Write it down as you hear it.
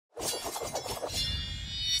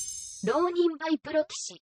Ronin by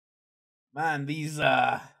Brhon. Man, these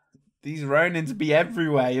Ronins be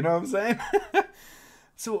everywhere, you know what I'm saying?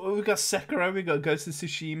 So we got Sekiro, we got Ghost of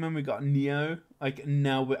Tsushima, we got Neo. Like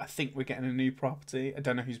now, I think we're getting a new property. I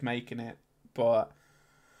don't know who's making it, but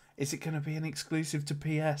is it going to be an exclusive to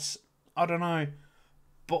PS? I don't know.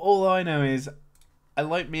 But all I know is I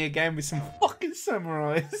like me a game with some fucking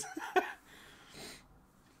samurais.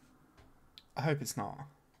 I hope it's not.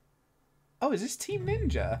 Oh, is this Team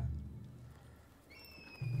Ninja?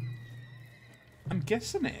 I'm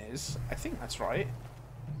guessing it is. I think that's right.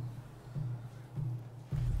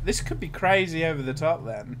 This could be crazy over the top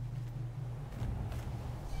then.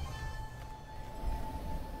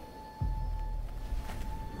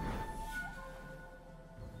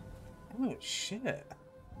 Oh shit.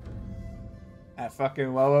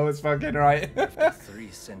 Fucking well, was fucking right. After 3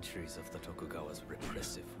 centuries of the Tokugawa's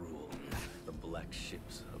repressive rule, the black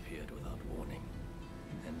ships appeared without warning,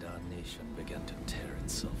 and our nation began to tear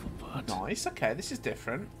itself apart. Nice, okay, this is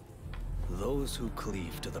different. Those who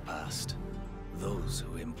cleave to the past, those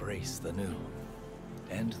who embrace the new,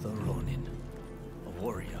 and the Ronin, a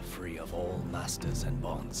warrior free of all masters and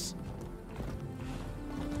bonds.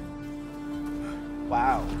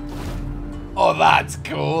 Wow. Oh, that's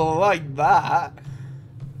cool. I like that.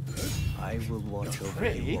 I will watch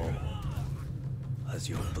over you all as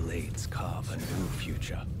your blades carve a new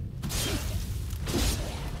future.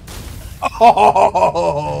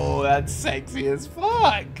 Oh, that's sexy as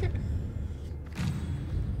fuck.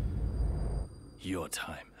 Your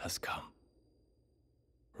time has come.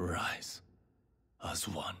 Rise as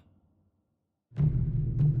one.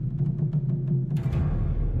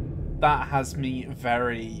 That has me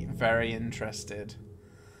very, very interested.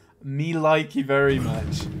 Me like you very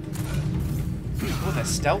much. Oh, there's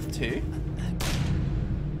stealth too.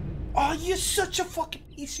 Oh, you're such a fucking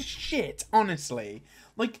piece of shit, honestly.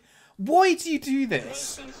 Like, why do you do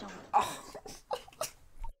this? Oh.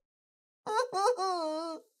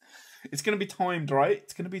 It's going to be timed, right?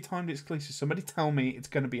 It's going to be timed exclusive. Somebody tell me it's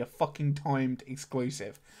going to be a fucking timed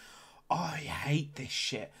exclusive. Oh, I hate this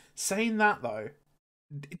shit. Saying that, though,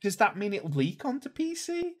 does that mean it'll leak onto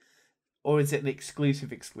PC? Or is it an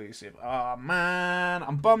exclusive? Oh, man.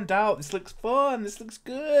 I'm bummed out. This looks fun. This looks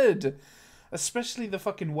good. Especially the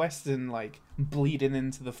fucking Western, like, bleeding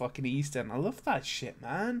into the fucking Eastern. I love that shit,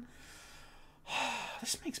 man.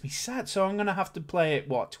 This makes me sad. So I'm going to have to play it,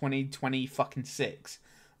 what, 2020 fucking 6?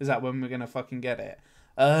 Is that when we're going to fucking get it?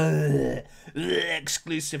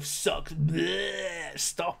 Exclusive sucks.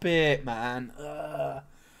 Stop it, man.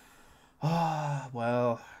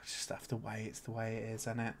 Well, just have to wait. It's the way it is,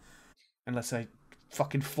 isn't it? Unless I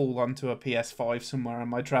fucking fall onto a PS5 somewhere on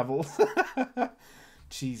my travels.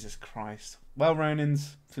 Jesus Christ. Well,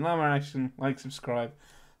 Ronins, if you like my action, like, subscribe.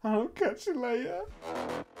 I'll catch you later.